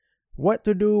What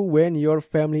to do when your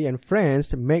family and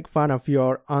friends make fun of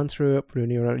your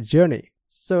entrepreneurial journey.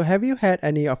 So have you had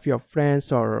any of your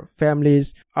friends or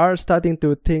families are starting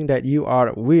to think that you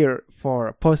are weird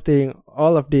for posting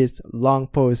all of these long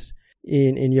posts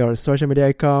in your social media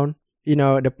account? You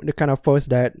know, the kind of posts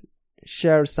that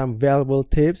share some valuable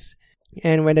tips.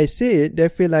 And when they see it, they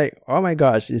feel like, oh my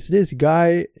gosh, is this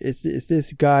guy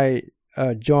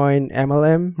join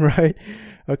MLM, right?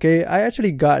 Okay, I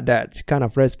actually got that kind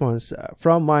of response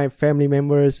from my family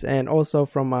members and also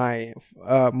from my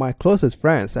closest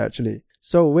friends actually.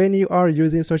 So when you are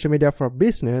using social media for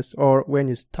business, or when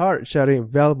you start sharing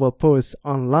valuable posts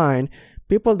online,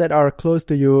 people that are close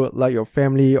to you, like your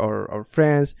family or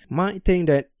friends, might think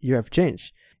that you have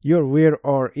changed. You're weird,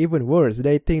 or even worse,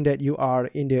 they think that you are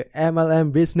in the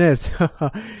MLM business,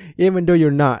 even though you're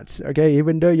not, okay?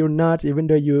 Even though you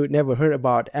never heard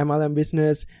about MLM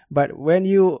business, but when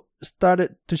you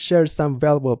started to share some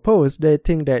valuable posts, they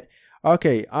think that,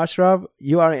 okay, Ashraf,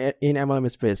 you are in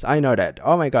MLM space. I know that.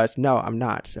 Oh my gosh, no, I'm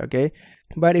not, okay?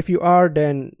 But if you are,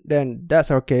 then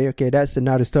that's okay. Okay, that's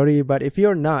another story. But if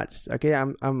you're not, okay,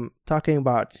 I'm talking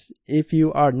about if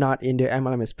you are not in the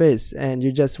MLM space and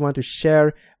you just want to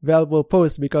share valuable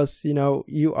posts because, you know,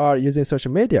 you are using social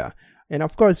media. And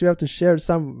of course, you have to share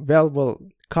some valuable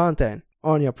content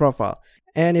on your profile.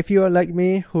 And if you are like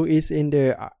me, who is in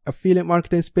the affiliate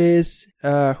marketing space,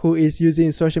 who is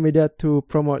using social media to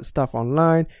promote stuff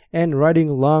online and writing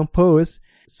long posts,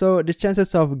 so the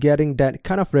chances of getting that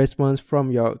kind of response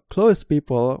from your close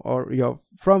people or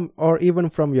even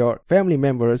from your family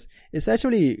members is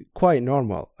actually quite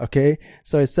normal. Okay,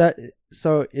 so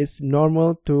it's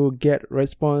normal to get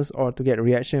response or to get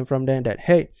reaction from them that,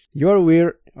 hey, you're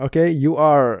weird. Okay, you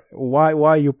are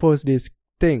why you post this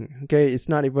thing. Okay, it's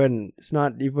not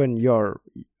even your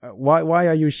why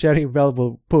are you sharing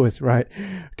valuable posts, right?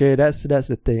 Okay, that's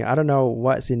the thing. I don't know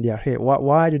what's in their head.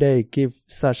 Why do they give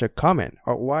such a comment,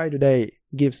 or why do they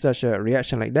give such a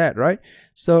reaction like that, right?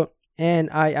 So, and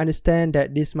I understand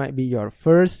that this might be your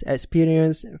first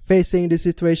experience facing this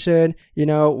situation, you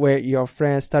know, where your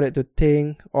friends started to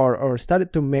think or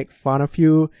started to make fun of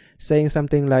you, saying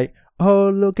something like,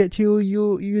 oh, look at you,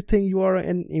 you think you are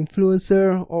an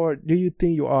influencer, or do you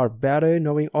think you are better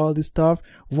knowing all this stuff?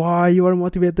 Why you are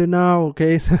motivated now?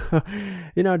 Okay, so,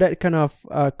 you know, that kind of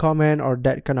comment or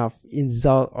that kind of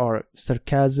insult or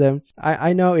sarcasm,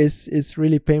 I know it's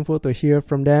really painful to hear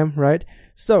from them, right?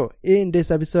 So in this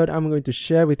episode, I'm going to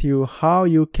share with you how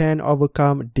you can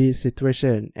overcome this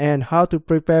situation and how to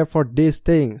prepare for this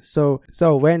thing. So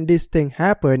when this thing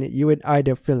happen, you would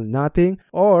either feel nothing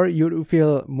or you would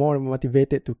feel more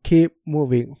motivated to keep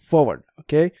moving forward.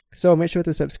 Okay, so make sure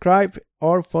to subscribe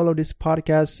or follow this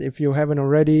podcast if you haven't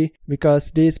already,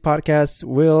 because this podcast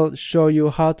will show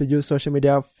you how to use social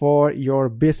media for your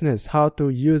business, how to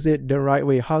use it the right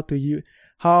way, how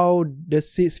the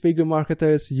six-figure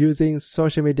marketers using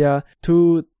social media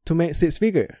to make six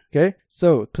figure. Okay,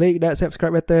 so click that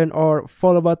subscribe button or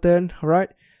follow button. All right,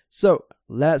 so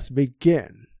let's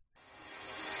begin.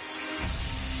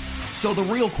 So the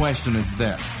real question is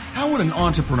this: how would an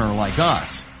entrepreneur like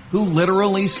us, who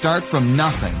literally start from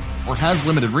nothing or has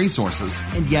limited resources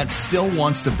and yet still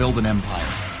wants to build an empire,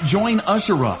 join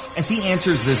Ashraf as he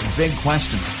answers this big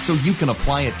question so you can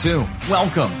apply it too?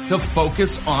 Welcome to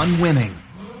Focus on Winning.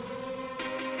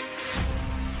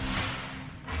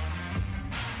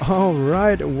 All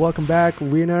right, welcome back,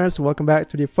 winners. Welcome back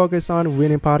to the Focus on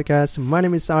Winning podcast. My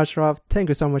name is Ashraf. Thank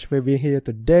you so much for being here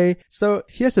today. So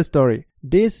here's the story.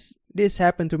 This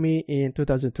happened to me in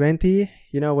 2020,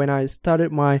 you know, when I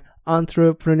started my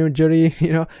entrepreneur journey,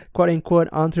 you know, quote unquote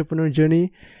entrepreneur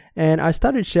journey. And I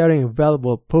started sharing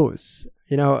valuable posts,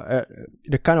 you know,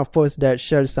 the kind of posts that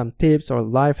share some tips or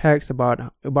life hacks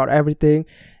about everything.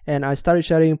 And I started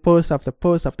sharing post after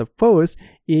post after post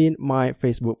in my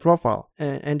Facebook profile.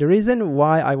 And the reason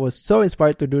why I was so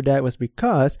inspired to do that was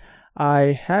because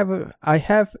I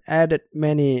have added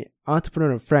many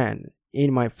entrepreneur friends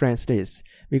in my friends list,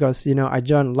 because, you know, I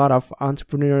joined a lot of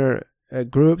entrepreneur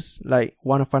groups like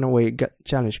Wanna Find a Way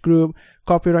Challenge group,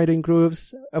 copywriting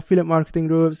groups, affiliate marketing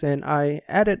groups, and I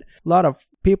added a lot of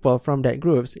people from that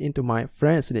groups into my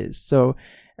friends list. So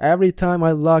every time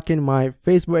I log in my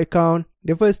Facebook account,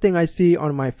 the first thing I see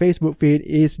on my Facebook feed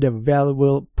is the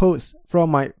valuable posts from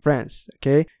my friends.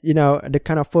 Okay, you know, the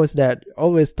kind of posts that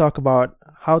always talk about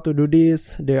how to do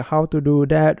this, the how to do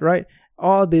that, right?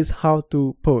 All these how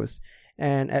to posts.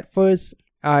 And at first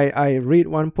I read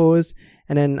one post,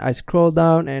 and then I scroll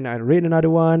down and I read another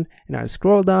one, and I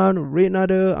scroll down, read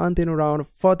another, until around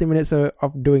 40 minutes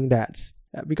of doing that.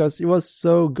 because it was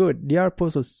so good. Their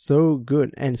post was so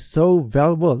good and so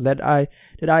valuable that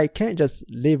I can't just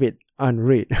leave it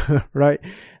unread, right?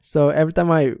 So every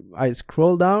time I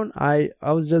scroll down,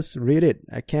 I'll just read it.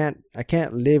 I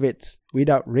can't leave it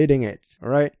without reading it,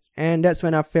 right? And that's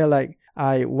when I feel like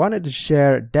I wanted to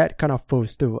share that kind of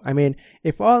post too. I mean,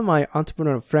 if all my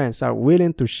entrepreneur friends are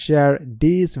willing to share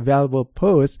these valuable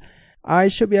posts, I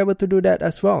should be able to do that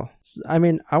as well. I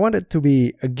mean, I wanted to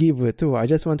be a giver too. I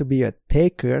just want to be a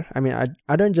taker. I mean,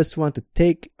 I don't just want to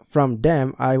take from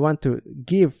them. I want to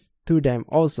give to them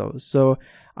also. So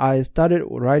I started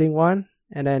writing one,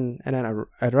 and then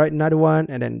I write another one,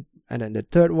 and then the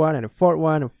third one, and the fourth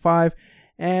one, and 5,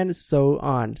 and so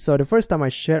on. So the first time I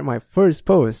shared my first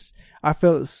post, I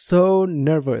felt so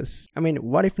nervous. I mean,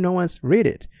 what if no one's read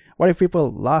it? What if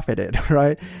people laugh at it,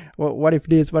 right? Well, what if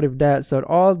this, what if that? So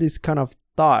all these kind of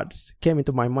thoughts came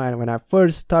into my mind when I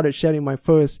first started sharing my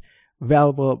first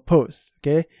valuable post,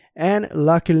 okay? And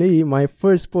luckily, my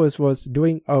first post was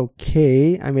doing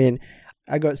okay. I mean,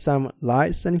 I got some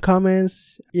likes and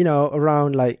comments,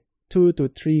 around like 2 to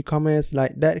 3 comments,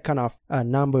 like that kind of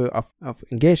number of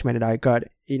engagement that I got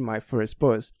in my first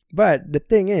post. But the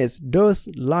thing is, those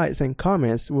likes and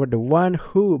comments were the one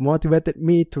who motivated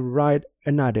me to write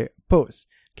another post.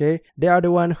 Okay, they are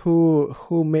the one who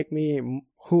make me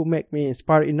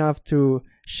inspired enough to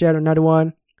share another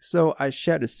one. So I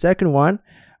shared the second one,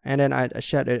 and then I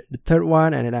shared the third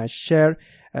one, and then I shared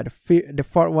the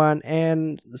fourth one,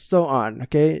 and so on.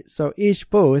 Okay, so each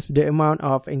post, the amount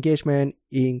of engagement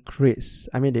increased.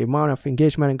 I mean, the amount of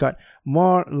engagement got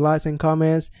more likes and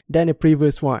comments than the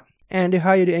previous one. And the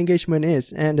higher the engagement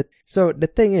is, so the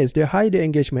thing is, the higher the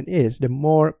engagement is, the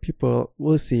more people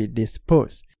will see this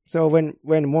post. So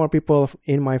when more people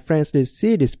in my friends list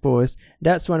see this post,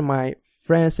 that's when my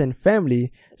friends and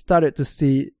family started to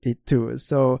see it too.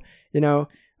 So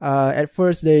at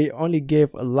first they only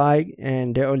gave a like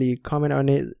and they only comment on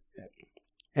it,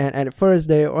 and at first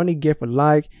they only gave a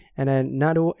like, and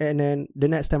then the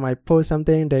next time I post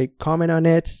something, they comment on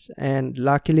it, and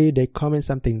luckily they comment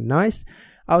something nice.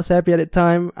 I was happy at the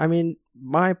time. I mean,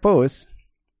 my posts,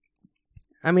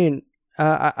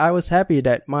 I was happy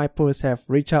that my posts have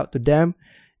reached out to them,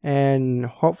 and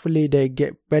hopefully they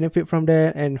get benefit from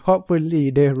that, and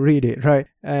hopefully they read it, right?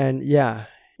 And yeah,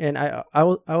 and I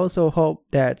also hope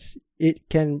that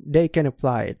they can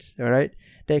apply it, all right?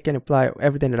 They can apply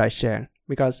everything that I share,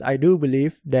 because I do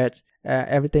believe that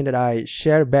everything that I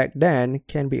share back then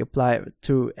can be applied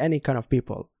to any kind of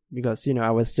people. Because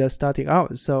I was just starting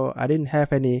out, so I didn't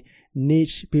have any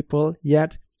niche people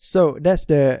yet. So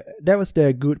that was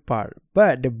the good part.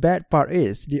 But the bad part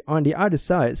is, on the other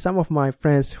side, some of my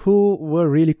friends who were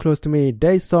really close to me,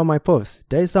 they saw my post.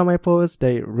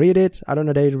 They read it. I don't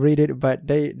know they read it, but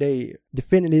they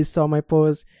definitely saw my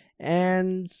post.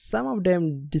 And some of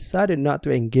them decided not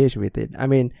to engage with it. I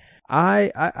mean,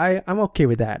 I'm okay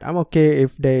with that. I'm okay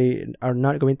if they are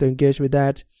not going to engage with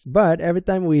that. But every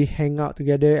time we hang out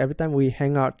together, every time we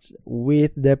hang out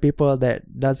with the people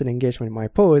that doesn't engage with my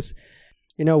posts,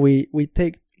 we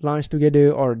take lunch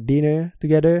together or dinner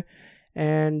together,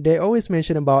 and they always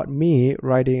mention about me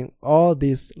writing all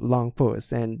these long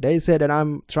posts, and they said that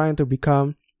I'm trying to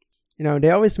become, they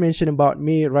always mention about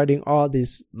me writing all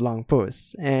these long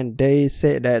posts, and they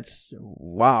say that,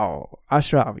 wow,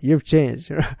 Ashraf, you've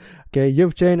changed. Okay,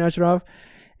 you've changed, Ashraf.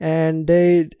 And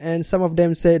some of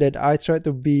them say that I try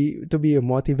to be a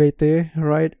motivator,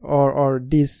 right? Or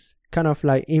this kind of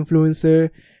like influencer,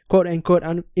 quote unquote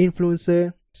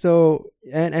influencer. So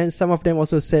and some of them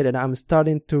also say that I'm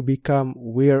starting to become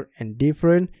weird and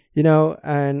different,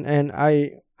 and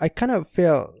I kind of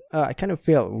feel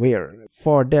weird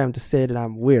for them to say that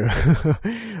I'm weird.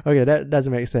 Okay, that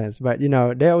doesn't make sense. But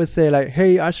they always say like,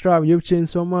 hey Ashraf, you've changed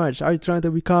so much. Are you trying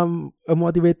to become a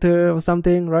motivator or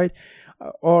something, right?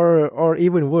 Or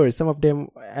even worse, some of them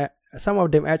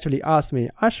actually asked me,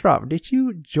 Ashraf, did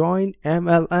you join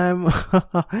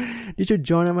MLM? Did you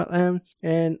join MLM?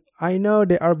 And I know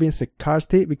they are being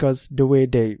sarcastic because the way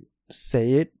they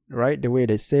say it, right? The way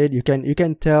they say it, you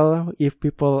can tell if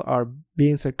people are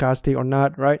being sarcastic or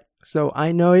not, right? So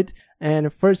I know it.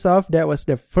 And first off, that was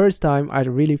the first time I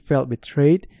really felt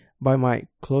betrayed by my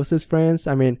closest friends.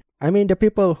 I mean, the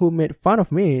people who made fun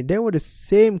of me, they were the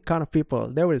same kind of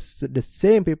people. They were the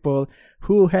same people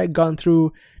who had gone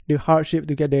through the hardship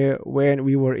together when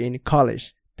we were in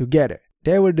college together.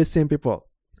 They were the same people.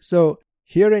 So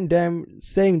hearing them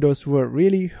saying those words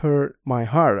really hurt my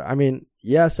heart. I mean,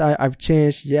 yes, I've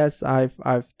changed. Yes, I've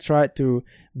tried to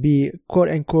be quote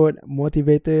unquote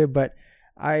motivator, but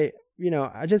I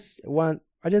just want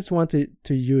want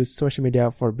to use social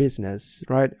media for business,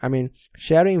 right? I mean,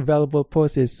 sharing valuable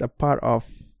posts is a part of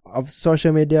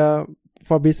social media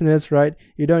for business, right?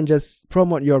 You don't just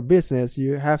promote your business,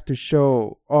 you have to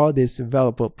show all these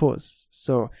valuable posts.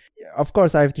 So of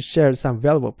course I have to share some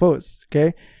valuable posts,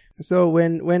 okay? So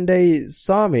when they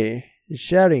saw me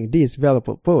sharing these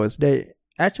valuable posts, they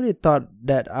actually thought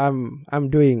that I'm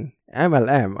doing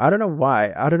MLM. I don't know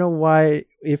why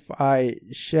if I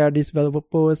share these valuable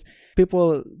posts,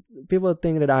 people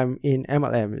think that I'm in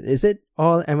MLM. Is it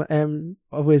all MLM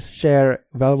always share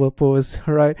valuable posts,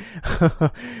 right?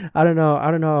 I don't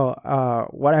know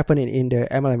what happened in the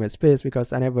MLM space,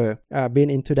 because I never been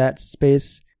into that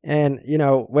space. And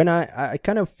when I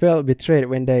kind of felt betrayed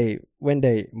when they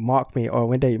mocked me, or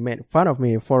when they made fun of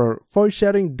me for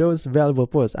sharing those valuable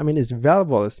posts. I mean, it's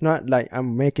valuable. It's not like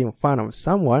I'm making fun of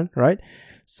someone, right?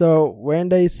 So when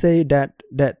they say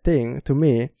that thing to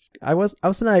me, I was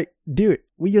like, dude,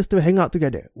 we used to hang out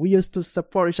together. We used to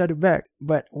support each other back.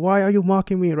 But why are you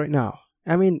mocking me right now?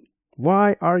 I mean,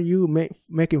 why are you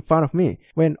making fun of me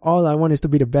when all I want is to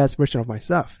be the best version of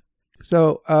myself?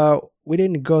 So we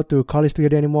didn't go to college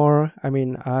together anymore. I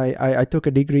mean, I took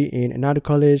a degree in another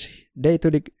college. They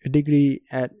took a degree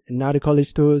at another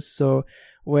college too. So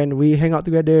when we hang out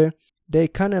together, they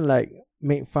kind of like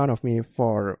make fun of me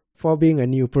for being a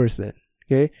new person.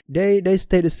 Okay, they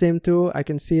stay the same too. I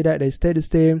can see that they stay the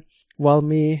same, while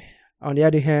me, on the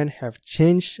other hand, have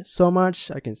changed so much.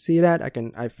 I can see that.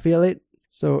 I feel it.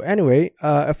 So anyway,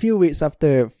 a few weeks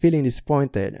after feeling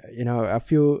disappointed, a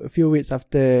few weeks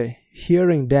after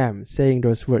hearing them saying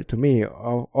those words to me,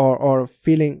 or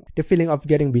feeling the feeling of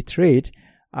getting betrayed,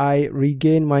 I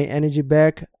regained my energy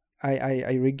back.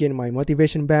 I regained my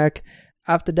motivation back.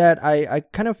 After that, I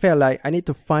kind of felt like I need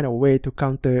to find a way to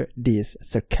counter this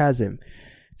sarcasm.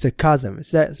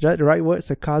 Is that the right word?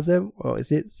 Sarcasm? Or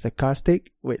is it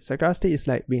sarcastic? Wait, sarcastic is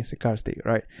like being sarcastic,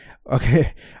 right?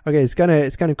 Okay, it's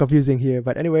kind of confusing here.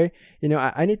 But anyway,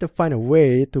 I need to find a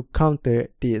way to counter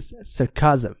this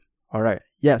sarcasm. All right.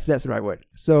 Yes, that's the right word.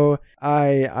 So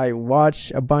I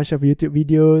watch a bunch of YouTube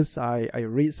videos. I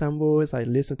read some books. I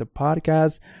listen to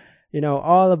podcasts.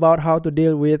 All about how to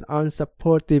deal with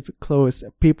unsupportive close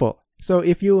people. So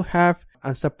if you have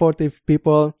unsupportive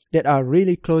people that are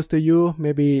really close to you,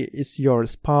 maybe it's your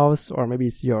spouse, or maybe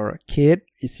it's your kid,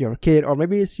 or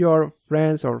maybe it's your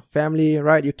friends or family,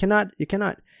 right? You cannot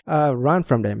run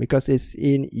from them, because it's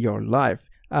in your life.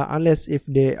 Unless if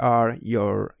they are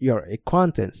your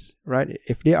acquaintance, right?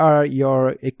 If they are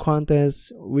your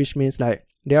acquaintance, which means like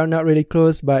they are not really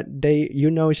close, but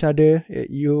you know each other,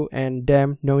 you and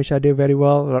them know each other very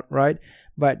well, right?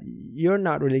 But you're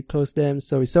not really close to them,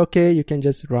 so it's okay. You can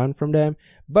just run from them.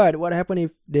 But what happens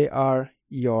if they are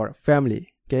your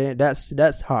family? Okay,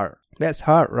 that's hard. That's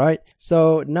hard, right?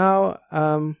 So now,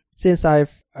 since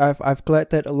I've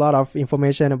collected a lot of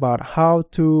information about how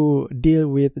to deal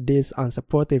with these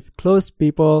unsupportive close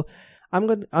people, I'm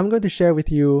going to share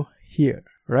with you here,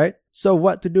 right? So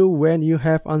what to do when you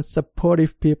have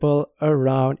unsupportive people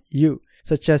around you,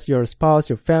 such as your spouse,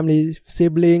 your family,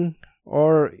 sibling,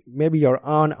 or maybe your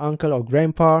aunt, uncle, or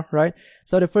grandpa, right?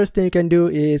 So the first thing you can do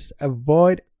is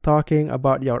avoid talking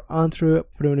about your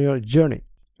entrepreneurial journey.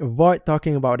 Avoid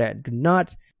talking about that. Do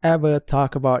not ever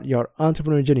talk about your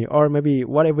entrepreneurial journey, or maybe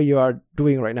whatever you are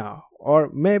doing right now, or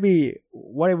maybe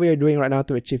whatever you're doing right now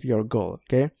to achieve your goal,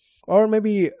 okay? Or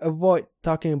maybe avoid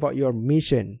talking about your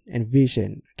mission and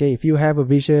vision, okay? If you have a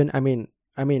vision, I mean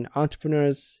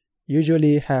entrepreneurs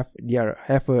usually have their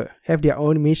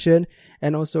own mission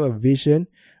and also a vision,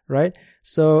 right?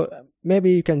 So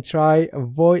maybe you can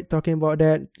avoid talking about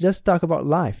that. Just talk about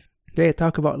life. Okay,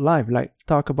 talk about life. Like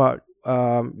talk about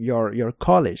your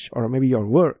college, or maybe your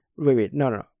work. Wait,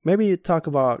 no. Maybe you talk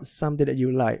about something that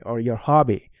you like, or your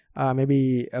hobby.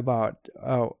 Maybe about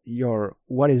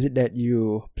what is it that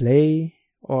you play,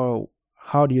 or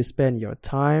how do you spend your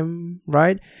time,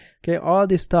 right? Okay, all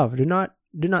this stuff. Do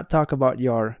not talk about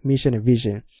your mission and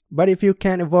vision. But if you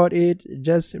can avoid it,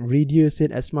 just reduce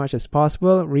it as much as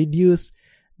possible. Reduce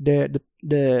the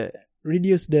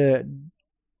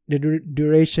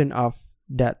duration of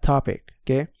that topic.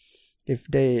 Okay, if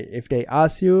they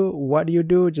ask you what do you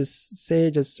do, just say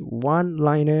just one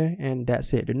liner and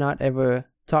that's it. Do not ever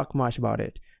talk much about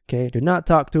it. Okay, do not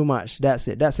talk too much. That's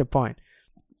it. That's the point.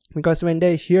 Because when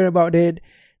they hear about it,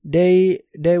 they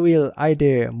will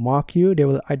either mock you, they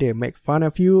will either make fun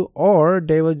of you, or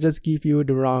they will just give you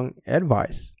the wrong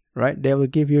advice, right? They will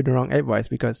give you the wrong advice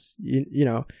because they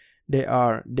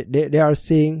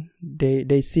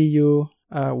see you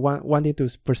wanting to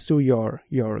pursue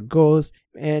your goals,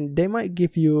 and they might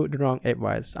give you the wrong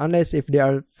advice, unless if they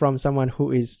are from someone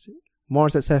who is more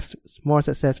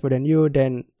successful than you,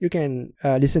 then you can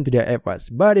listen to their advice.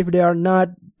 But if they are not,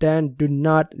 then do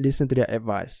not listen to their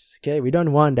advice. Okay, we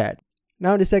don't want that.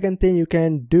 Now, the second thing you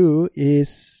can do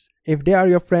is, if they are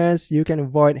your friends, you can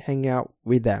avoid hanging out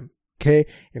with them. Okay,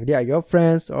 if they are your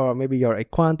friends or maybe your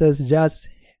acquaintance, just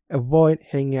avoid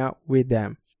hanging out with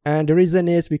them. And the reason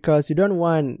is because you don't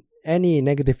want any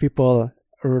negative people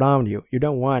around you. You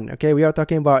don't want, okay, we are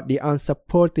talking about the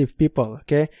unsupportive people,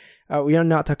 okay? We are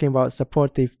not talking about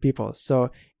supportive people.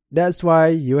 So that's why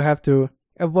you have to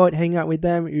avoid hanging out with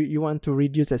them. You want to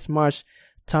reduce as much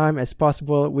time as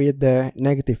possible with the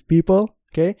negative people,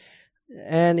 okay?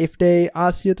 And if they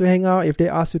ask you to hang out, if they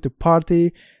ask you to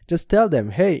party, just tell them,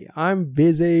 hey, I'm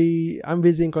busy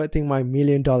in collecting my $1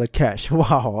 million cash.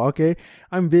 Wow, okay,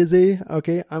 I'm busy,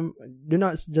 okay. Do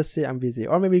not just say I'm busy,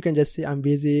 or maybe you can just say I'm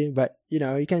busy, but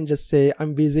you can just say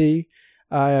I'm busy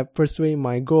pursuing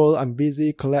my goal. I'm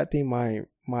busy collecting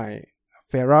my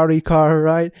Ferrari car,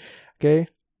 right? Okay.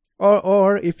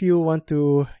 Or if you want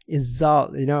to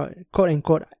insult, quote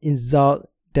unquote insult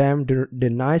them the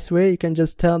nice way, you can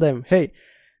just tell them, hey,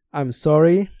 I'm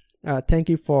sorry, thank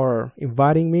you for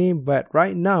inviting me, but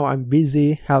right now I'm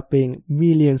busy helping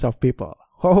millions of people.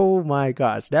 Oh my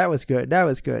gosh, that was good.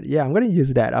 Yeah, I'm gonna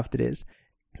use that after this.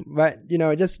 But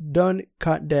just don't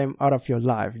cut them out of your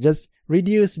life. Just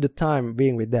reduce the time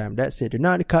being with them. That's it. Do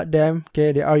not cut them.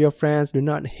 Okay, they are your friends. Do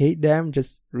not hate them.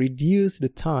 Just reduce the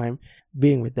time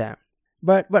being with them.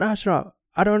 But Ashraf,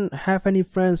 I don't have any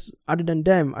friends other than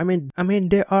them. I mean,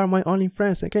 they are my only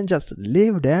friends. I can just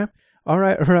leave them. All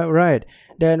right.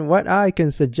 Then what I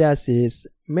can suggest is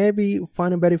maybe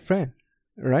find a better friend,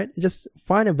 right? Just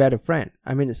find a better friend.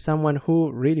 I mean, someone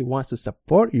who really wants to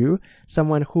support you,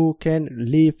 someone who can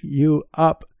lift you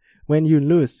up when you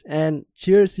lose and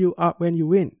cheers you up when you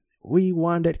win. We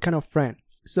want that kind of friend.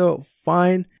 So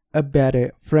find a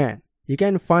better friend. You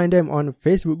can find them on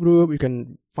Facebook group. You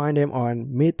can find them on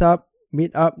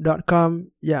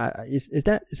meetup.com. Yeah, is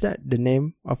that the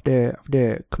name of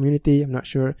the community? I'm not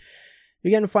sure.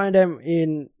 You can find them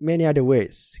in many other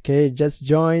ways. Okay, just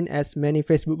join as many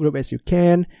Facebook groups as you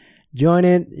can. Join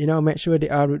it, make sure they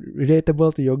are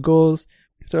relatable to your goals.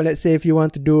 So let's say if you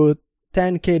want to do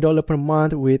 $10,000 per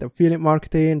month with affiliate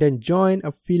marketing, then join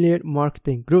affiliate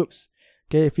marketing groups.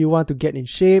 Okay, if you want to get in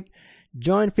shape,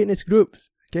 join fitness groups.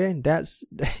 Okay,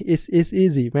 it's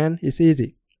easy, man. It's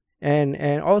easy.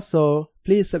 And also,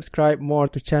 please subscribe more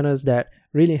to channels that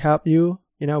really help you,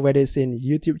 whether it's in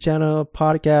YouTube channel,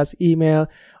 podcast, email,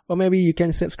 or maybe you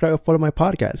can subscribe or follow my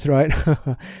podcast, right?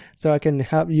 So I can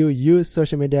help you use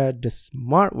social media the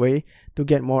smart way to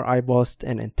get more eyeballs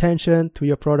and attention to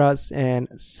your products and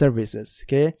services,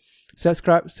 okay?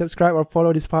 Subscribe or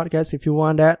follow this podcast if you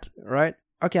want that, right?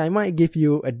 Okay, I might give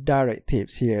you a direct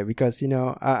tips here because,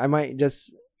 I might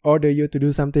just order you to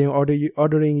do something,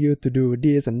 ordering you to do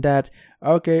this and that.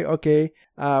 Okay.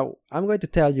 I'm going to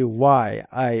tell you why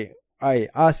I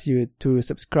ask you to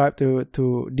subscribe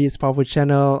to this powerful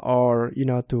channel, or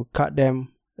to cut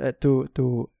them,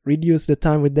 to reduce the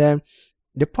time with them.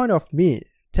 The point of me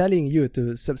telling you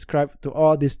to subscribe to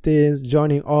all these things,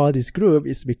 joining all this group,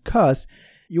 is because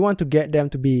you want to get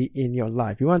them to be in your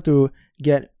life. You want to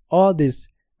get all these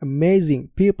amazing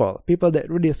people that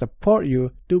really support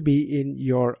you to be in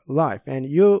your life, and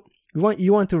you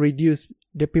want to reduce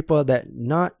the people that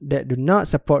do not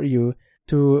support you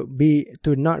to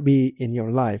not be in your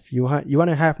life. You want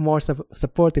to have more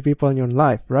supportive people in your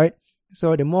life, right?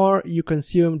 So the more you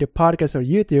consume the podcast or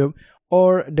YouTube,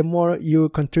 or the more you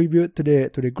contribute to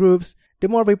the groups, the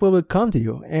more people will come to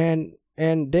you, and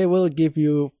they will give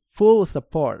you full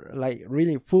support, like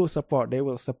really full support. They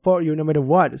will support you no matter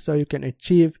what, so you can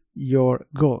achieve your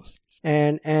goals.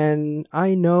 And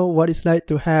I know what it's like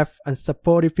to have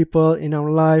unsupportive people in our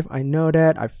life. I know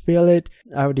that. I feel it.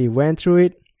 I already went through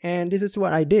it. And this is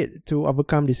what I did to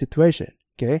overcome this situation.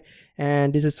 Okay.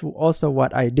 And this is also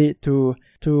what I did to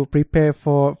prepare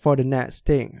for the next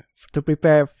thing. To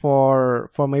prepare for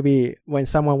maybe when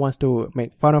someone wants to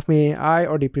make fun of me. I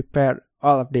already prepared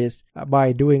all of this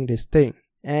by doing this thing.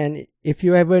 And if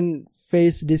you haven't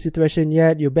faced this situation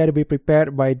yet, you better be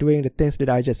prepared by doing the things that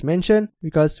I just mentioned.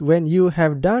 Because when you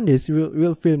have done this, you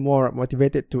will feel more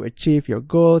motivated to achieve your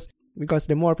goals. Because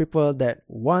the more people that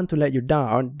want to let you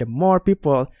down, the more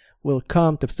people will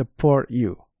come to support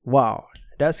you. Wow,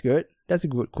 that's good. That's a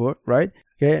good quote, right?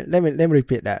 Okay, let me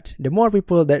repeat that. The more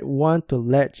people that want to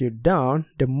let you down,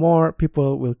 the more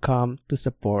people will come to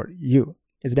support you.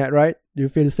 Is that right? Do you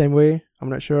feel the same way? I'm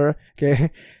not sure.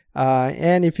 Okay.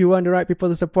 And if you want the right people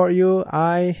to support you,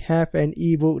 I have an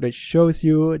ebook that shows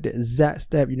you the exact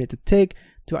step you need to take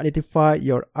to identify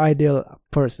your ideal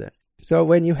person. So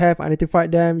when you have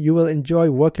identified them, you will enjoy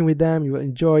working with them, you will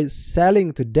enjoy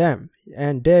selling to them,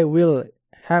 and they will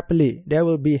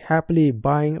be happily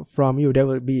buying from you. They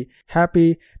will be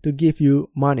happy to give you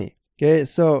money. Okay,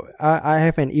 so I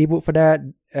have an ebook for that.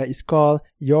 It's called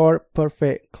Your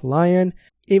Perfect Client.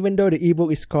 Even though the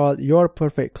ebook is called Your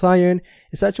Perfect Client,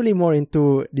 it's actually more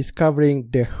into discovering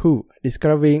the who,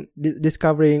 discovering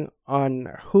on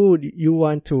who you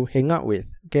want to hang out with.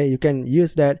 Okay, you can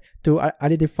use that to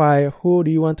identify who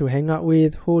do you want to hang out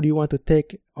with, who do you want to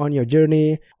take on your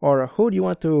journey, or who do you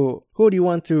want to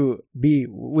be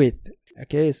with.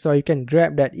 Okay, so you can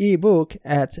grab that ebook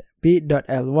at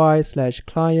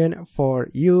bit.ly/client for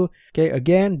you. Okay,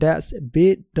 again, that's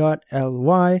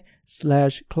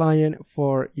bit.ly/client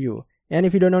for you. And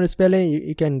if you don't know the spelling,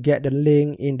 you can get the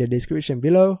link in the description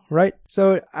below, right?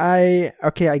 So I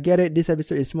get it. This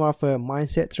episode is more of a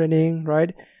mindset training,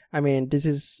 right? I mean, this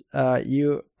is,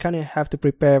 you kind of have to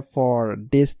prepare for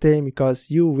this thing because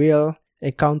you will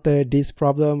encounter this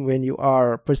problem when you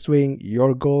are pursuing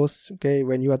your goals, okay?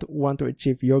 When you want to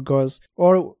achieve your goals,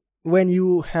 or when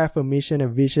you have a mission, a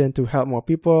vision to help more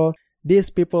people, these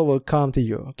people will come to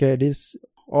you, okay?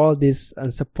 All these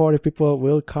unsupportive people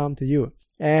will come to you,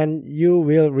 and you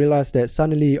will realize that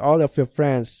suddenly all of your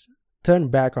friends turn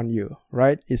back on you,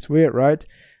 right? It's weird, right?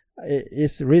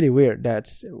 It's really weird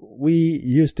that we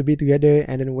used to be together,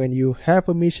 and then when you have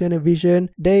a mission, a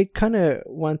vision, they kind of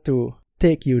want to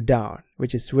take you down,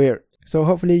 which is weird. So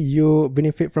hopefully you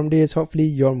benefit from this. Hopefully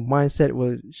your mindset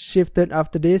will shift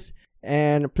after this,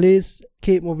 and please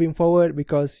keep moving forward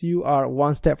because you are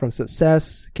one step from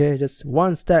success. Okay, just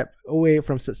one step away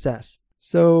from success.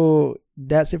 So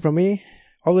that's it from me.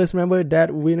 Always remember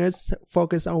that winners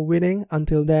focus on winning.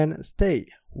 Until then, stay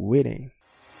winning.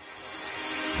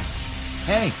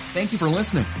 Hey, thank you for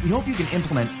listening. We hope you can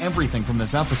implement everything from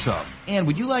this episode. And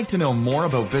would you like to know more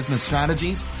about business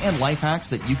strategies and life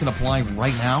hacks that you can apply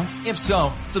right now? If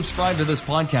so, subscribe to this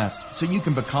podcast so you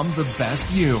can become the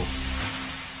best you.